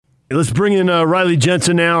Let's bring in Riley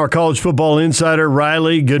Jensen now, our college football insider.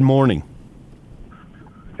 Riley, good morning.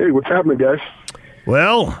 Hey, what's happening, guys?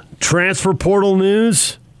 Well, transfer portal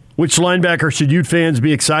news. Which linebacker should Ute fans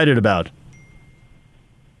be excited about?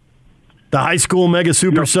 The high school mega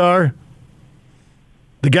superstar? Yep.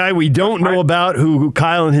 The guy we don't know about who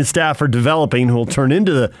Kyle and his staff are developing who will turn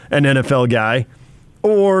into an NFL guy?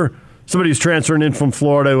 Or somebody who's transferring in from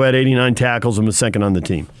Florida who had 89 tackles and was second on the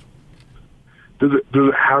team? Does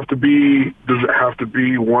it have to be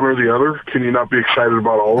one or the other? Can you not be excited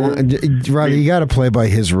about all of them? Riley, you got to play by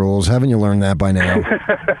his rules. Haven't you learned that by now?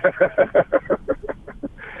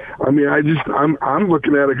 I mean, I'm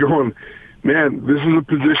looking at it going, man, this is a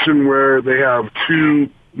position where they have two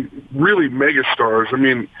really mega stars. I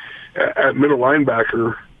mean, at middle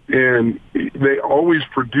linebacker, and they always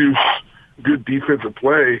produce good defensive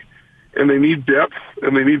play. And they need depth,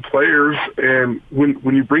 and they need players. And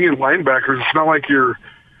when you bring in linebackers, it's not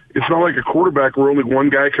like a quarterback where only one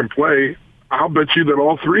guy can play. I'll bet you that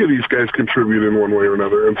all three of these guys contribute in one way or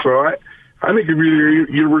another. And so I think if you're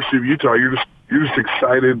University of Utah, you're just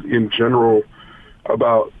excited in general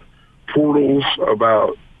about portals,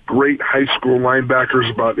 about great high school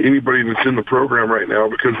linebackers, about anybody that's in the program right now,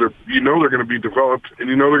 because they're going to be developed, and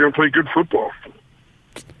they're going to play good football.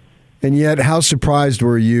 And yet, how surprised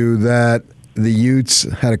were you that the Utes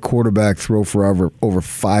had a quarterback throw for over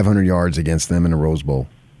 500 yards against them in the Rose Bowl?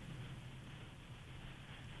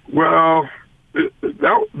 Well,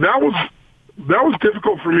 that was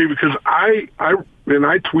difficult for me because I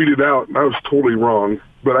tweeted out, and I was totally wrong,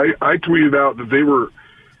 but I tweeted out that they were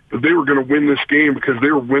going to win this game because they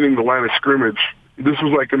were winning the line of scrimmage. This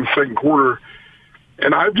was like in the second quarter,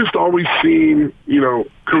 and I've just always seen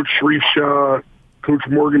Coach Sharif Shah, Coach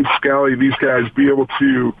Morgan Scalley, these guys be able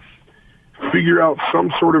to figure out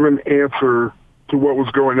some sort of an answer to what was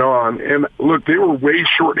going on. And look, they were way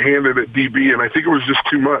shorthanded at DB, and I think it was just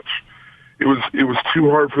too much. It was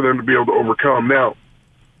too hard for them to be able to overcome. Now,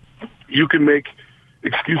 you can make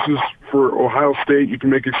excuses for Ohio State. You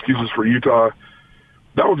can make excuses for Utah.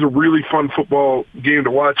 That was a really fun football game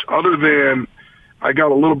to watch, other than I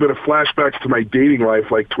got a little bit of flashbacks to my dating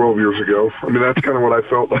life like 12 years ago. I mean, that's kind of what I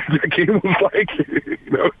felt like that game was like.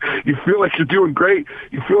 You feel like you're doing great.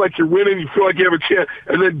 You feel like you're winning. You feel like you have a chance.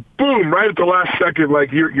 And then, boom, right at the last second,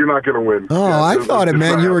 like, you're not going to win. Oh, yeah, I thought it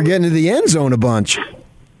meant you were getting to the end zone a bunch.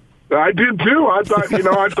 I did, too. I thought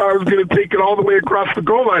I was going to take it all the way across the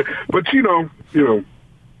goal line. But,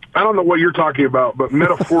 I don't know what you're talking about, but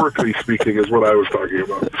metaphorically speaking is what I was talking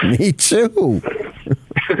about. Me too.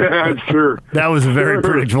 Sure. That was a very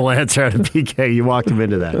predictable answer out of PK. You walked him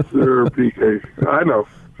into that. Sure, PK. I know.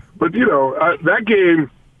 But, that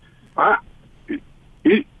game, I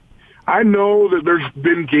know that there's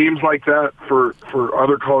been games like that for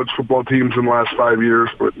other college football teams in the last 5 years,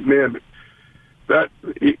 but, man, that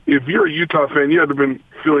if you're a Utah fan, you had to have been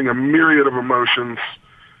feeling a myriad of emotions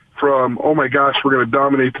from, oh, my gosh, we're going to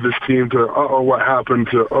dominate this team, to, uh-oh, what happened,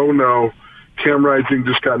 to, oh, no, Cam Rising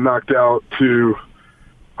just got knocked out, to,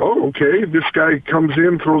 oh, okay, this guy comes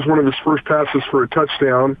in, throws one of his first passes for a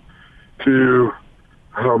touchdown, to,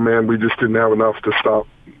 oh, man, we just didn't have enough to stop,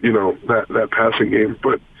 that passing game.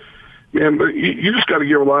 But, man, you just got to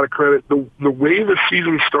give a lot of credit. The way the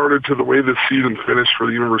season started to the way the season finished for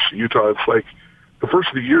the University of Utah, it's like the first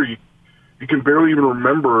of the year, you can barely even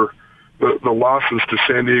remember the losses to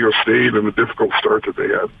San Diego State and the difficult start that they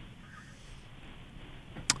had.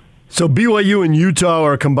 So BYU and Utah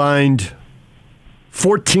are combined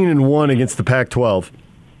 14-1 against the Pac-12.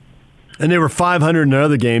 And they were 500 in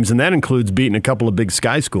other games, and that includes beating a couple of Big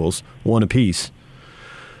Sky schools, one apiece.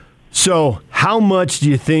 So how much do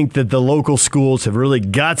you think that the local schools have really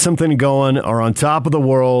got something going, are on top of the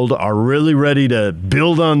world, are really ready to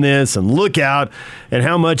build on this and look out? And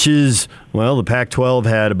how much is, well, the Pac-12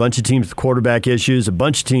 had a bunch of teams with quarterback issues, a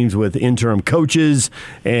bunch of teams with interim coaches,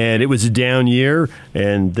 and it was a down year.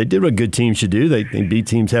 And they did what good teams should do. They beat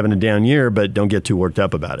teams having a down year, but don't get too worked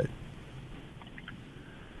up about it.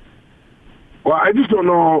 Well, I just don't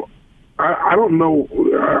know. I don't know.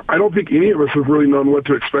 I don't think any of us have really known what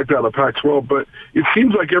to expect out of Pac-12, but it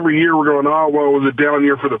seems like every year we're going, oh, well, it was a down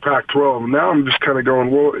year for the Pac-12. And now I'm just kind of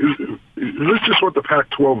going, well, is this just what the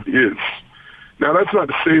Pac-12 is? Now, that's not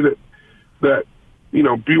to say that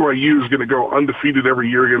BYU is going to go undefeated every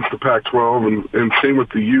year against the Pac-12, and same with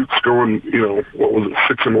the Utes going, what was it,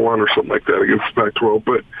 6-1 or something like that against the Pac-12.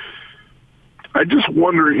 But I just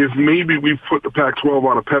wonder if maybe we've put the Pac-12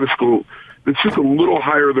 on a pedestal it's just a little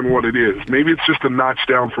higher than what it is. Maybe it's just a notch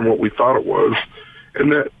down from what we thought it was,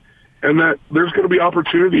 and that there's going to be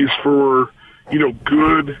opportunities for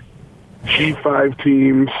good G5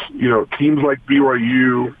 teams, teams like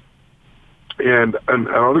BYU, and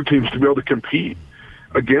other teams to be able to compete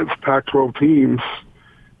against Pac-12 teams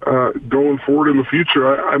going forward in the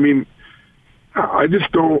future. I mean, I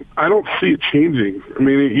don't see it changing. I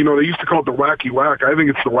mean, you know, they used to call it the wacky whack. I think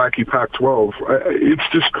it's the wacky Pac-12. It's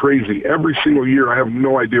just crazy. Every single year, I have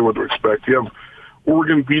no idea what to expect. You have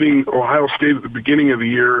Oregon beating Ohio State at the beginning of the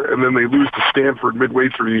year, and then they lose to Stanford midway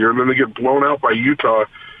through the year, and then they get blown out by Utah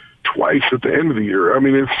twice at the end of the year. I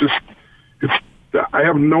mean, I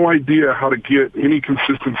have no idea how to get any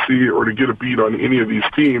consistency or to get a beat on any of these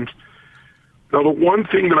teams. Now, the one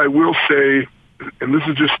thing that I will say, and this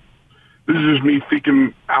is just me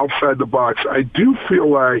thinking outside the box, I do feel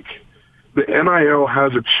like the NIL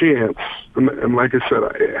has a chance, and like I said,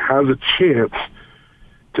 it has a chance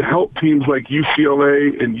to help teams like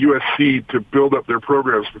UCLA and USC to build up their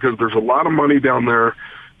programs, because there's a lot of money down there.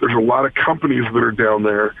 There's a lot of companies that are down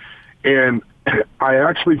there. And I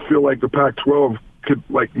actually feel like the Pac-12 could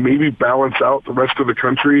like maybe balance out the rest of the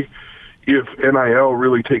country if NIL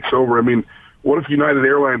really takes over. I mean, what if United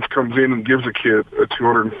Airlines comes in and gives a kid a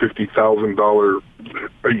 $250,000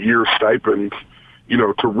 a year stipend, you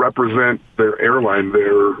know, to represent their airline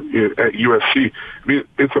there at USC? I mean,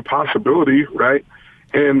 it's a possibility, right?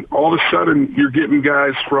 And all of a sudden you're getting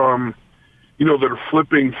guys from, you know, that are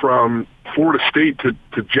flipping from Florida State to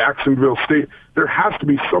Jacksonville State. There has to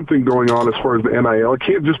be something going on as far as the NIL. It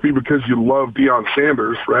can't just be because you love Deion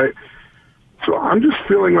Sanders, right? So I'm just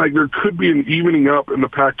feeling like there could be an evening up in the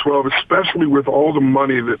Pac-12, especially with all the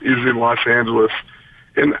money that is in Los Angeles.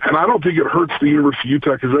 And I don't think it hurts the University of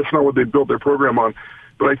Utah, because that's not what they built their program on.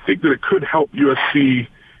 But I think that it could help USC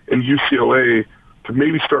and UCLA to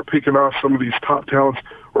maybe start picking off some of these top talents,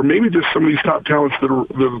 or maybe just some of these top talents that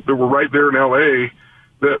were right there in L.A.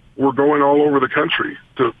 that were going all over the country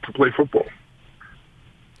to play football.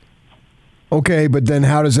 Okay, but then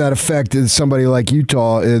how does that affect somebody like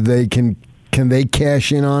Utah? Can they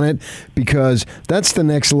cash in on it? Because that's the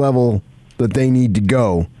next level that they need to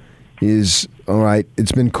go. Is, all right,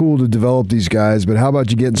 it's been cool to develop these guys, but how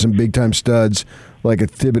about you getting some big-time studs like a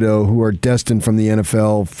Thibodeau who are destined from the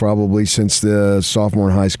NFL probably since the sophomore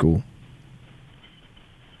in high school?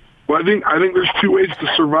 Well, I think there's two ways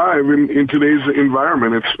to survive in today's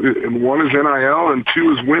environment. And one is NIL, and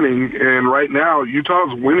two is winning. And right now,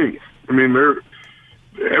 Utah's winning. I mean,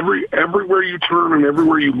 everywhere you turn and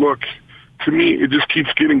everywhere you look, to me, it just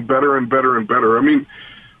keeps getting better and better and better. I mean,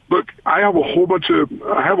 look, I have a whole bunch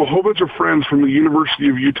of friends from the University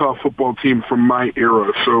of Utah football team from my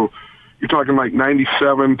era. So you're talking like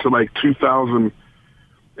 97 to like 2000.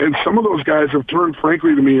 And some of those guys have turned,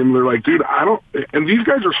 frankly, to me, and they're like, dude, and these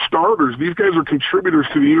guys are starters. These guys are contributors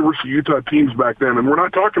to the University of Utah teams back then. And we're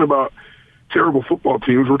not talking about terrible football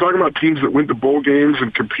teams. We're talking about teams that went to bowl games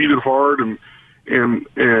and competed hard and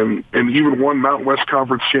even won Mountain West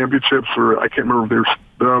Conference championships, or I can't remember if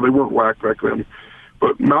they weren't WAC back then,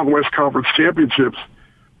 but Mountain West Conference championships.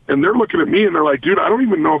 And they're looking at me and they're like, dude, I don't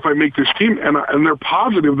even know if I make this team. And they're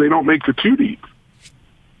positive they don't make the two deep.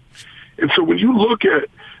 And so when you look at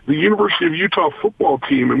the University of Utah football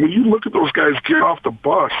team, and when you look at those guys get off the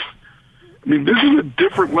bus, I mean, this is a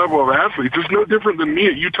different level of athletes. It's no different than me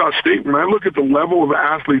at Utah State. When I look at the level of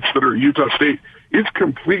athletes that are at Utah State, it's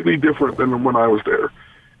completely different than when I was there.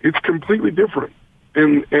 It's completely different.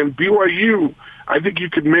 And BYU, I think you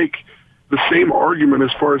could make the same argument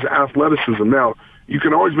as far as athleticism. Now, you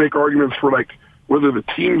can always make arguments for like whether the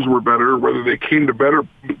teams were better, whether they came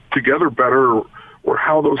together better, or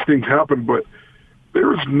how those things happened. But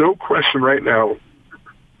there is no question right now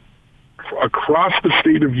across the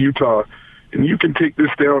state of Utah, and you can take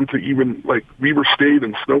this down to even like Weber State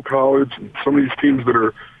and Snow College and some of these teams that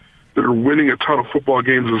are winning a ton of football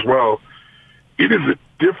games as well. It is a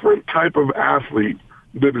different type of athlete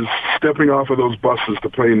that is stepping off of those buses to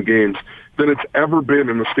play in games than it's ever been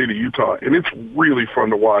in the state of Utah. And it's really fun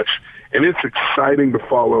to watch, and it's exciting to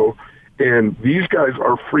follow. And these guys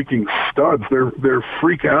are freaking studs. They're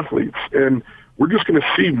freak athletes. And we're just going to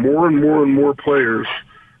see more and more and more players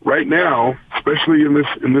right now, especially in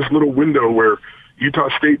this little window where Utah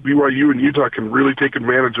State, BYU, and Utah can really take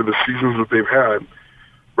advantage of the seasons that they've had,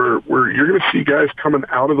 where you're going to see guys coming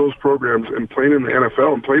out of those programs and playing in the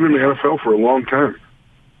NFL, and playing in the NFL for a long time.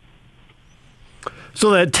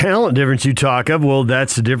 So that talent difference you talk of, well,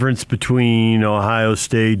 that's the difference between Ohio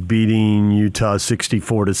State beating Utah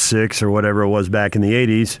 64-6 or whatever it was back in the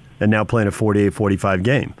 80s and now playing a 48-45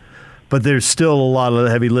 game. But there's still a lot of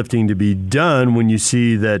heavy lifting to be done when you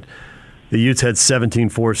see that the Utes had 17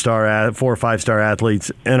 4 or 5-star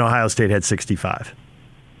athletes and Ohio State had 65.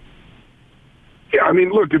 Yeah, I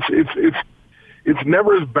mean, look, it's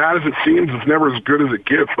never as bad as it seems. It's never as good as it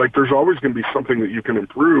gets. Like, there's always going to be something that you can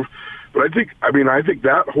improve. But I think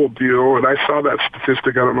that whole deal, and I saw that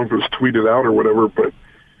statistic. I don't know if it was tweeted out or whatever, but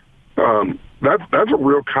that's a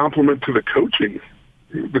real compliment to the coaching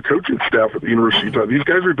staff at the University of Utah. These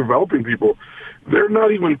guys are developing people. They're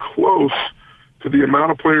not even close to the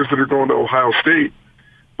amount of players that are going to Ohio State,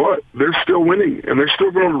 but they're still winning, and they're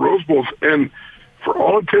still going to Rose Bowls. And for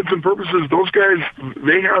all intents and purposes, those guys,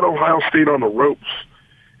 they had Ohio State on the ropes.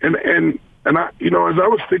 And I, as I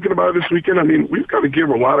was thinking about it this weekend, I mean, we've got to give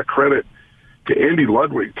a lot of credit to Andy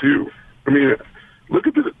Ludwig, too. I mean, look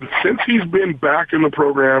at since he's been back in the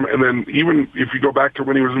program, and then even if you go back to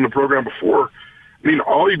when he was in the program before, I mean,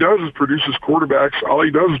 all he does is produces quarterbacks. All he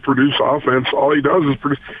does is produce offense. All he does is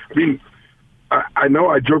produce. I mean, I know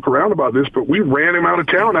I joke around about this, but we ran him out of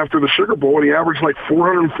town after the Sugar Bowl, and he averaged like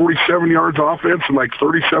 447 yards offense and like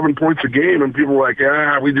 37 points a game. And people were like,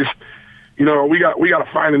 we just, we got to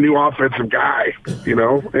find a new offensive guy,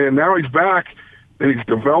 And now he's back, and he's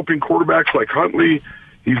developing quarterbacks like Huntley.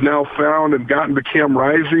 He's now found and gotten to Cam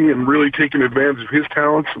Rising and really taken advantage of his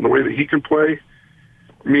talents and the way that he can play.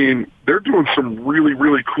 I mean, they're doing some really,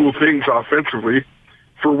 really cool things offensively.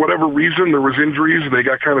 For whatever reason, there was injuries, and they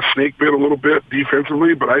got kind of snake bit a little bit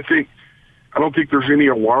defensively, but I don't think there's any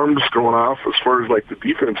alarms going off as far as like the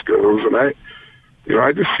defense goes. And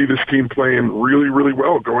I just see this team playing really, really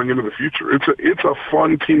well going into the future. It's a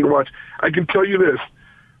fun team to watch. I can tell you this.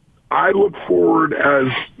 I look forward as,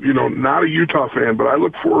 not a Utah fan, but I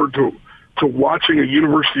look forward to watching a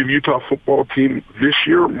University of Utah football team this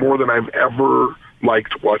year more than I've ever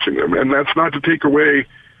liked watching them. And that's not to take away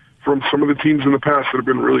from some of the teams in the past that have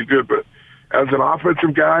been really good, but as an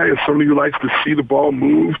offensive guy, as somebody who likes to see the ball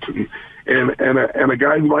moved, and a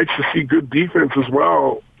guy who likes to see good defense as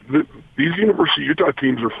well, these University of Utah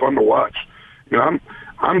teams are fun to watch.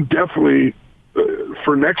 I'm definitely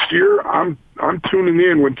for next year. I'm tuning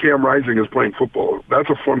in when Cam Rising is playing football.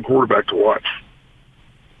 That's a fun quarterback to watch.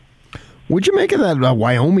 What'd you make of that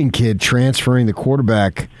Wyoming kid transferring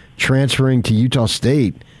to Utah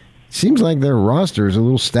State? Seems like their roster is a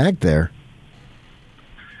little stacked there.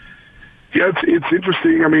 Yeah, it's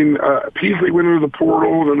interesting. I mean, Peasley went into the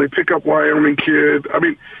portal, then they pick up Wyoming kid. I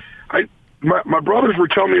mean, my brothers were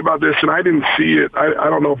telling me about this, and I didn't see it. I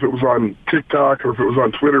don't know if it was on TikTok or if it was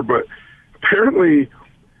on Twitter, but apparently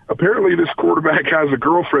this quarterback has a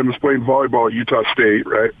girlfriend that's playing volleyball at Utah State,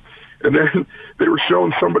 right? And then they were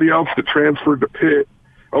showing somebody else that transferred to Pitt.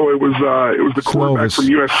 Oh, it was the quarterback from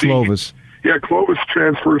USC. Slovis. Yeah, Clovis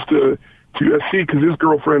transfers to USC because his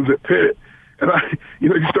girlfriend's at Pitt. And you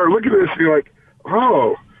start looking at this and you're like,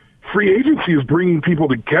 oh, free agency is bringing people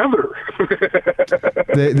together.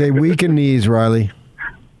 they weaken knees, Riley.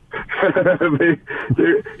 This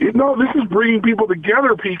is bringing people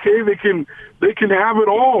together, PK. They can have it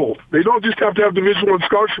all. They don't just have to have Division I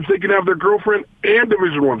scholarships. They can have their girlfriend and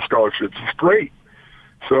Division I scholarships. It's great.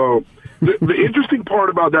 So the interesting part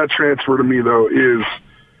about that transfer to me, though, is,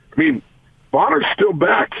 Bonner's still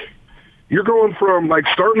back. You're going from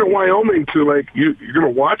starting at Wyoming to you're going to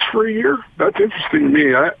watch for a year. That's interesting to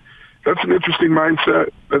me. That's an interesting mindset.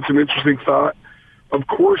 That's an interesting thought. Of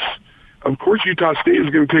course, Utah State is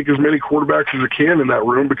going to take as many quarterbacks as it can in that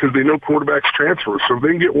room because they know quarterbacks transfer. So if they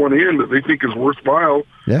can get one in that they think is worthwhile,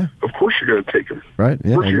 of course you're going to take him. Right?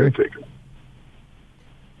 Yeah, of course you're going to take him.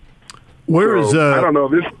 I don't know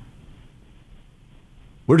this.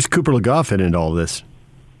 Where does Cooper Legoff fit into all this?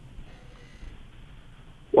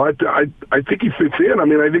 Well, I think he fits in. I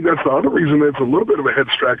mean, I think that's the other reason that it's a little bit of a head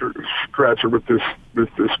scratcher with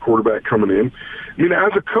this quarterback coming in. I mean,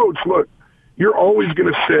 as a coach, look, you're always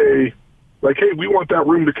going to say, hey, we want that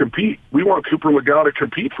room to compete. We want Cooper Legoff to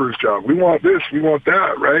compete for his job. We want this. We want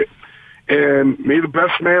that, right? And may the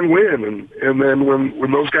best man win. And then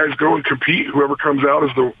when those guys go and compete, whoever comes out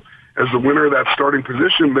as the winner of that starting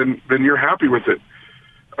position, then you're happy with it.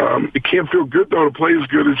 It can't feel good, though, to play as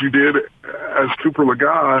good as you did as Cooper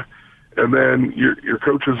Legoff, and then your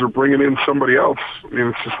coaches are bringing in somebody else. I mean,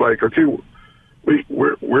 it's just like, okay, wait,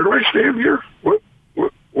 where do I stand here?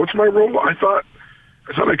 What's my role? I thought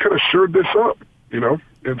I kind of shored this up,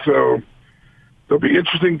 And so there'll be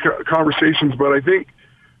interesting conversations, but I think,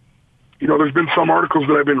 there's been some articles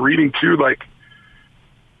that I've been reading, too,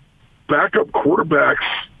 backup quarterbacks –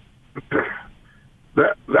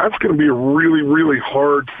 that's going to be a really, really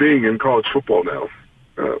hard thing in college football now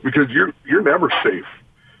because you're never safe.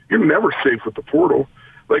 You're never safe with the portal.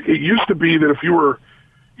 It used to be that if you were,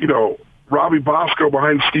 Robbie Bosco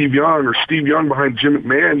behind Steve Young or Steve Young behind Jim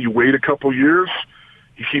McMahon, you wait a couple years,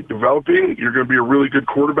 you keep developing, you're going to be a really good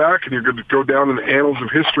quarterback, and you're going to go down in the annals of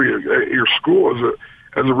history at your school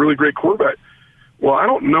as a really great quarterback. Well, I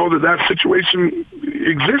don't know that situation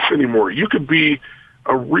exists anymore. You could be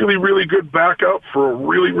a really, really good backup for a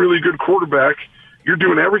really, really good quarterback. You're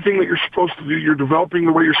doing everything that you're supposed to do. You're developing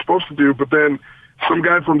the way you're supposed to do, but then some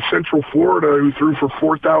guy from Central Florida who threw for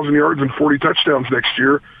 4,000 yards and 40 touchdowns next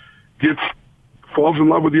year falls in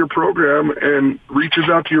love with your program and reaches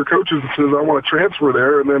out to your coaches and says, I want to transfer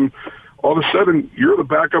there. And then all of a sudden you're the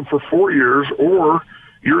backup for 4 years, or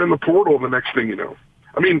you're in the portal the next thing you know.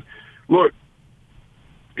 I mean, look,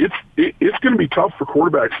 it's going to be tough for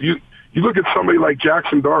quarterbacks. You look at somebody like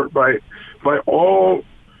Jackson Dart, by all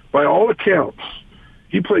accounts,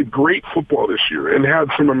 he played great football this year and had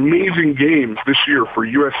some amazing games this year for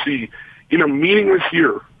USC in a meaningless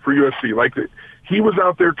year for USC. Like, he was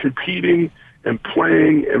out there competing and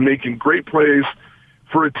playing and making great plays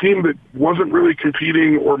for a team that wasn't really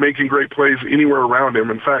competing or making great plays anywhere around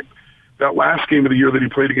him. In fact, that last game of the year that he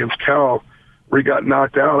played against Cal, where he got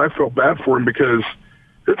knocked out, I felt bad for him because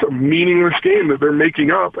it's a meaningless game that they're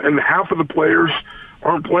making up, and half of the players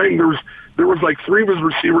aren't playing. There was like 3 of his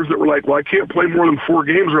receivers that were like, well, I can't play more than 4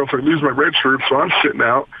 games or else I lose my red shirt, so I'm sitting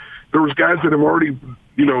out. There was guys that have already,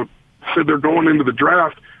 said they're going into the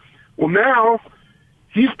draft. Well, now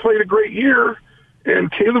he's played a great year,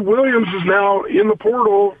 and Caleb Williams is now in the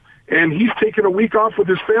portal, and he's taken a week off with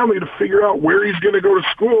his family to figure out where he's going to go to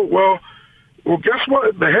school. Well, guess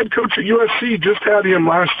what? The head coach at USC just had him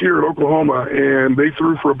last year at Oklahoma, and they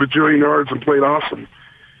threw for a bajillion yards and played awesome.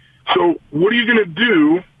 So what are you going to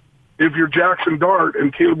do if you're Jackson Dart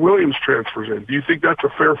and Caleb Williams transfers in? Do you think that's a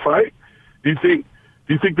fair fight? Do you think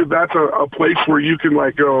that that's a place where you can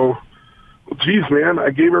go, well, geez, man,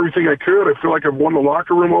 I gave everything I could. I feel like I've won the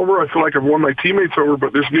locker room over. I feel like I've won my teammates over,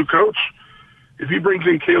 but this new coach, if he brings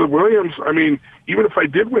in Caleb Williams, I mean, even if I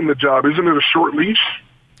did win the job, isn't it a short leash?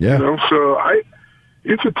 Yeah. So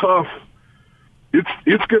it's a tough.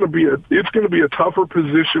 It's going to be a tougher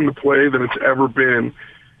position to play than it's ever been,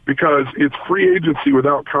 because it's free agency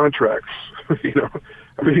without contracts.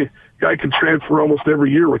 I mean, guy can transfer almost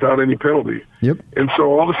every year without any penalty. Yep. And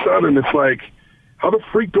so all of a sudden it's like, how the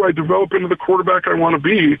freak do I develop into the quarterback I want to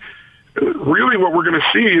be? Really what we're going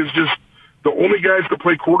to see is just the only guys that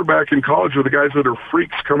play quarterback in college are the guys that are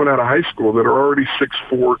freaks coming out of high school that are already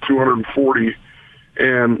 6'4", 240,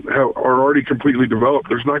 and are already completely developed.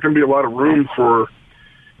 There's not going to be a lot of room for,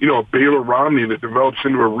 a Baylor Romney that develops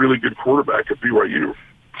into a really good quarterback at BYU.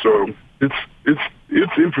 So it's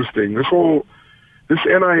interesting. This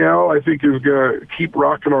NIL, I think, is going to keep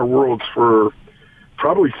rocking our worlds for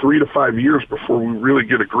probably 3 to 5 years before we really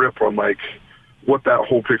get a grip on what that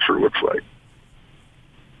whole picture looks like.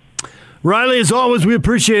 Riley, as always, we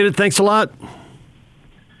appreciate it. Thanks a lot.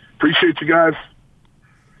 Appreciate you guys.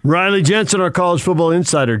 Riley Jensen, our college football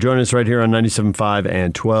insider, joining us right here on 97.5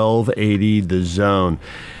 and 1280 The Zone.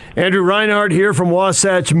 Andrew Reinhardt here from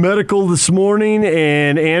Wasatch Medical this morning.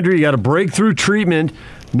 And Andrew, you got a breakthrough treatment.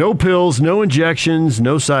 No pills, no injections,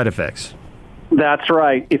 no side effects. That's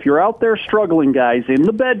right. If you're out there struggling, guys, in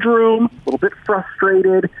the bedroom, a little bit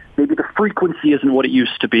frustrated, maybe the frequency isn't what it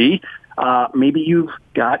used to be, maybe you've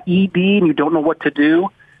got ED and you don't know what to do,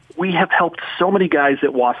 we have helped so many guys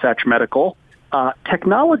at Wasatch Medical.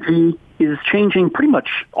 Technology is changing pretty much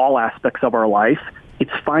all aspects of our life.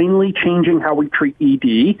 It's finally changing how we treat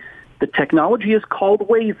ED. The technology is called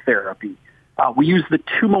wave therapy. We use the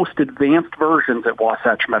 2 most advanced versions at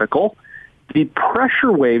Wasatch Medical. The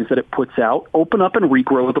pressure waves that it puts out open up and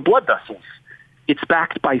regrow the blood vessels. It's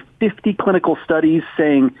backed by 50 clinical studies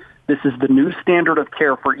saying this is the new standard of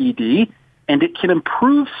care for ED, and it can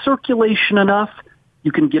improve circulation enough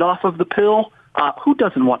you can get off of the pill. Who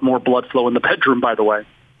doesn't want more blood flow in the bedroom, by the way?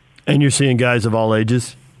 And you're seeing guys of all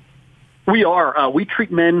ages? We are. We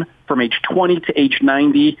treat men from age 20 to age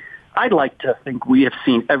 90. I'd like to think we have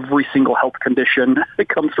seen every single health condition that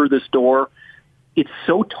come through this door. It's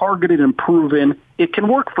so targeted and proven, it can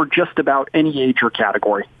work for just about any age or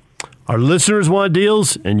category. Our listeners want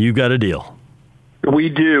deals, and you've got a deal. We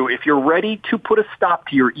do. If you're ready to put a stop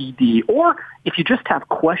to your ED, or if you just have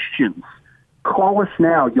questions, call us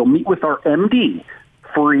now. You'll meet with our MD.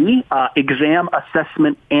 Free exam,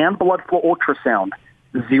 assessment, and blood flow ultrasound.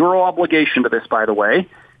 0 obligation to this, by the way.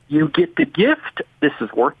 You get the gift. This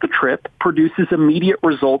is worth the trip. Produces immediate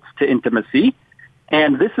results to intimacy.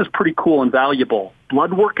 And this is pretty cool and valuable.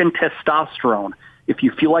 Blood work and testosterone. If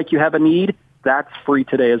you feel like you have a need, that's free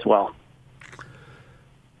today as well.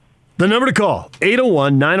 The number to call,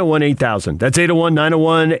 801-901-8000. That's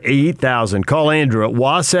 801-901-8000. Call Andrew at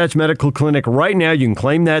Wasatch Medical Clinic right now. You can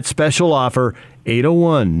claim that special offer,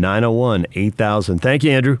 801-901-8000. Thank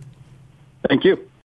you, Andrew. Thank you.